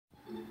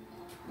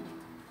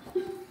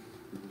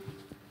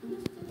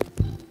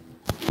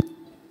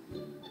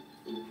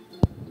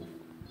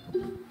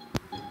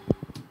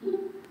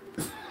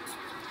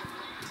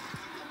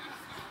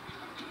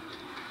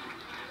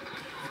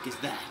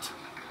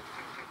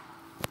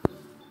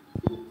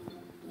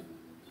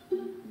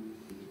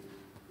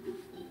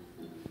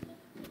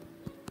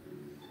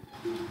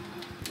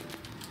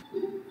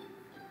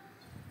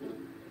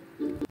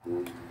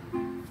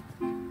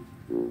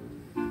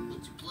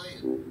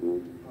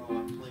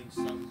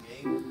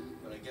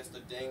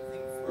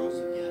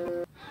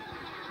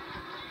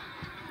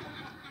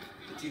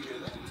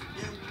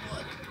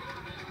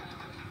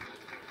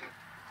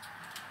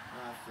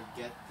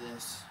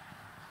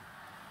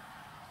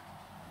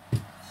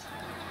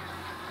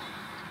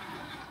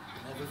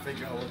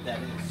figure out what that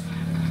is.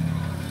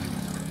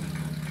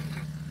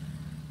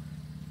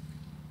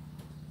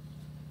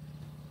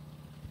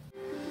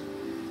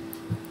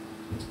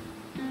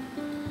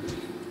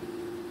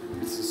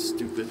 This is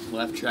stupid.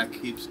 Laugh track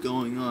keeps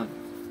going on.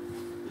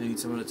 I need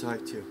someone to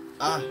talk to.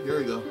 Ah, here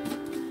we go.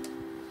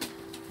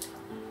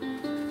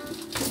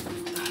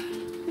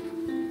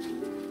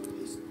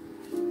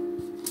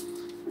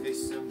 Hey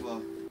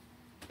Simba,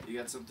 you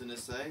got something to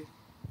say?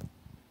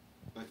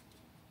 What?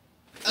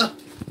 Oh!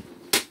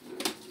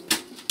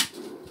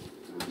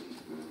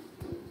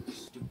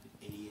 Stupid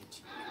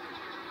idiot.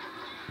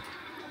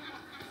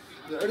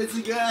 There it is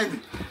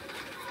again!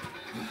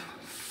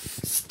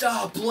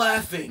 Stop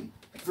laughing!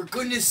 For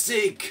goodness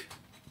sake!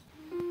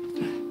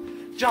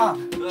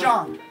 John!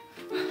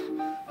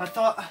 I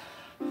thought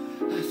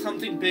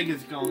something big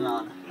is going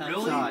on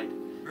outside.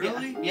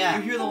 Really? Yeah.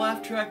 You hear the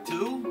laugh track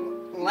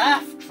too?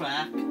 Laugh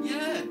track?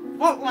 Yeah.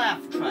 What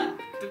laugh track?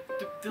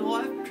 The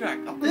laugh track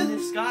up in the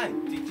sky.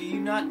 Do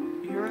you not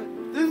hear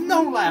it? There's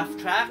no laugh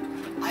track.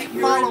 I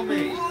hear Follow it.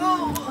 me.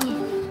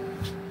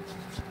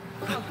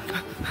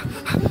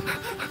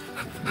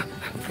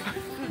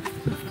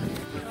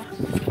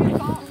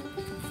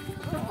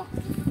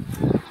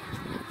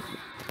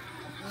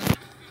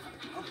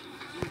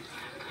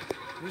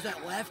 Where's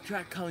that laugh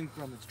track coming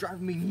from? It's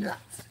driving me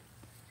nuts.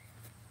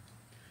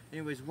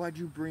 Anyways, why'd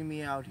you bring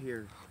me out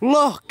here?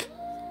 Look!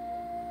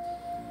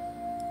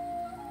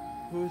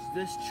 Who's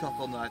this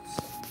chuckle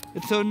nuts?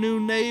 It's our new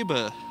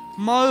neighbor,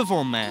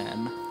 Marvel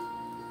Man.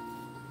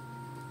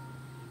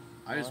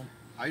 I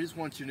just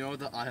want you to know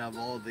that I have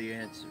all the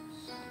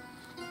answers.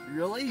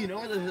 Really? You know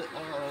where the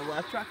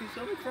laugh track is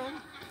coming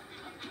from?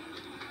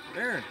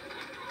 Where?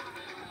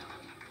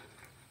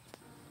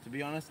 To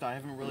be honest, I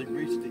haven't really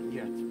reached it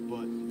yet,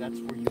 but that's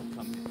where you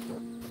come in.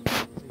 Come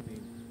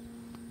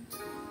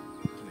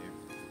here.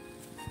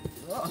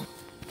 Oh.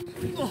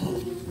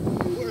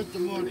 Where's the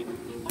money?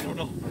 I don't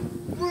know.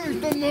 Where's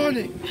the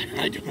money?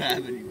 I don't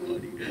have any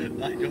money.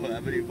 I don't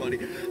have any money.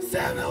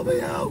 Sam, help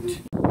me out!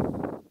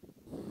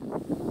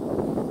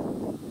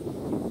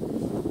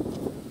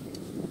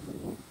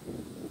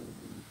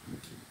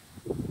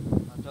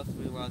 I just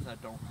realized I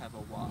don't have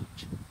a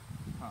watch.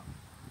 Huh.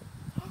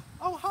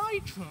 Oh, hi,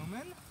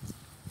 Truman.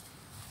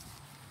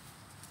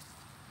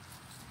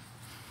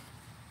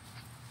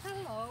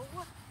 Hello.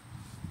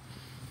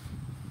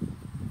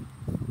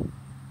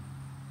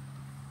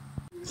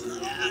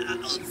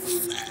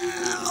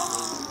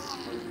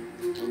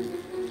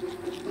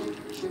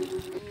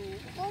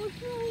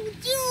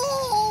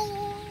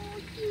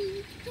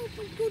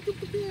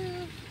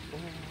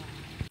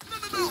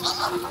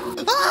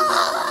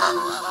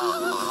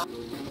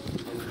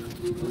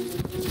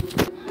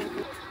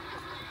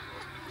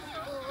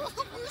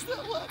 Where's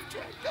that laugh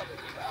track coming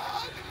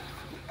from?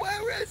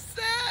 Where is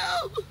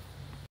Sam?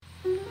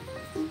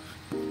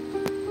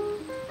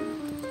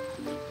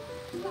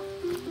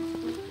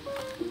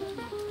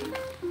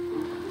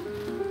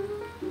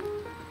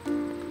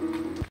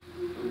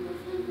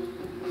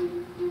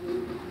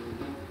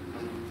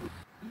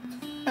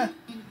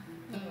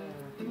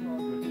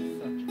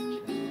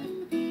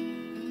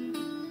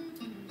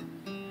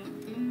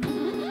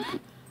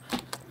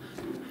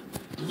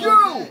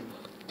 You!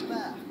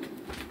 Back.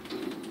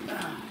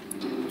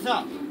 What's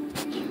up?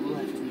 You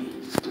left me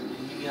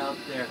out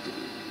there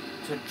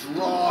to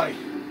dry.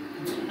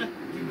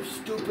 You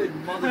stupid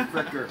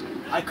motherfucker.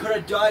 I could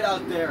have died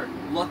out there.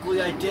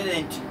 Luckily I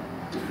didn't.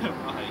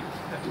 Right.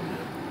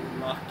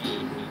 Lucky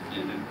he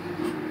didn't.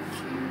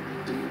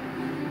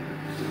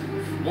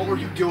 What were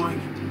you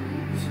doing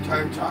this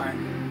entire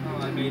time? Oh,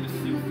 I made a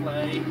souffle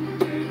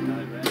and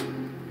I read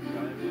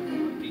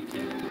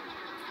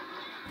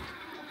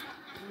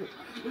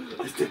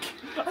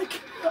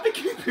I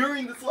keep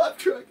hearing this laugh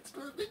track. It's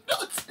driving me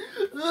nuts.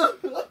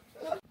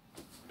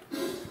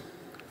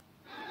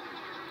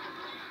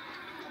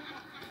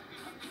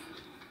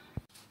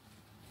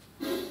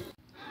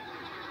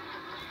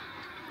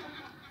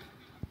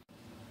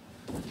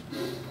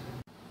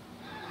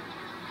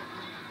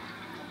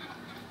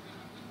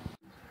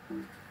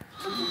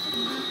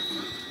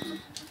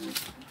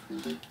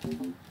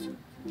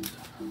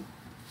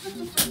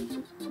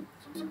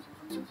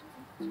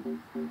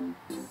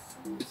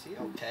 Is he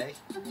okay?